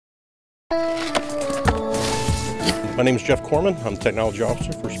My name is Jeff Corman. I'm Technology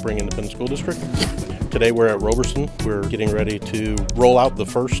Officer for Spring Independent School District. Today we're at Roberson. We're getting ready to roll out the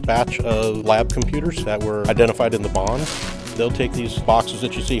first batch of lab computers that were identified in the bond. They'll take these boxes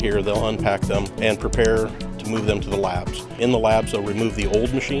that you see here, they'll unpack them and prepare to move them to the labs. In the labs, they'll remove the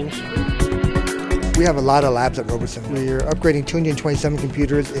old machines. We have a lot of labs at Roberson. We're upgrading 227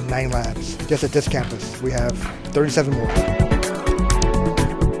 computers in 9 labs. Just at this campus, we have 37 more.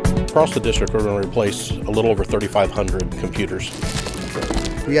 Across the district, we're going to replace a little over 3,500 computers.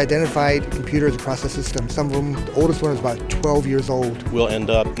 We identified computers across the system. Some of them, the oldest one is about 12 years old. We'll end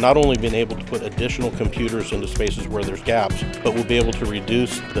up not only being able to put additional computers into spaces where there's gaps, but we'll be able to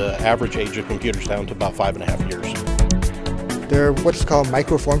reduce the average age of computers down to about 5.5 years. They're what's called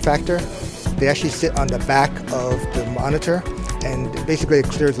micro form factor. They actually sit on the back of the monitor, and basically it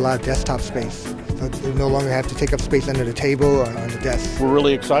clears a lot of desktop space. So they no longer have to take up space under the table or on the desk. We're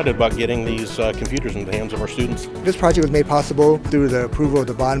really excited about getting these computers in the hands of our students. This project was made possible through the approval of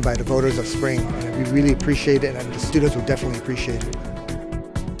the bond by the voters of Spring, and we really appreciate it, and the students will definitely appreciate it.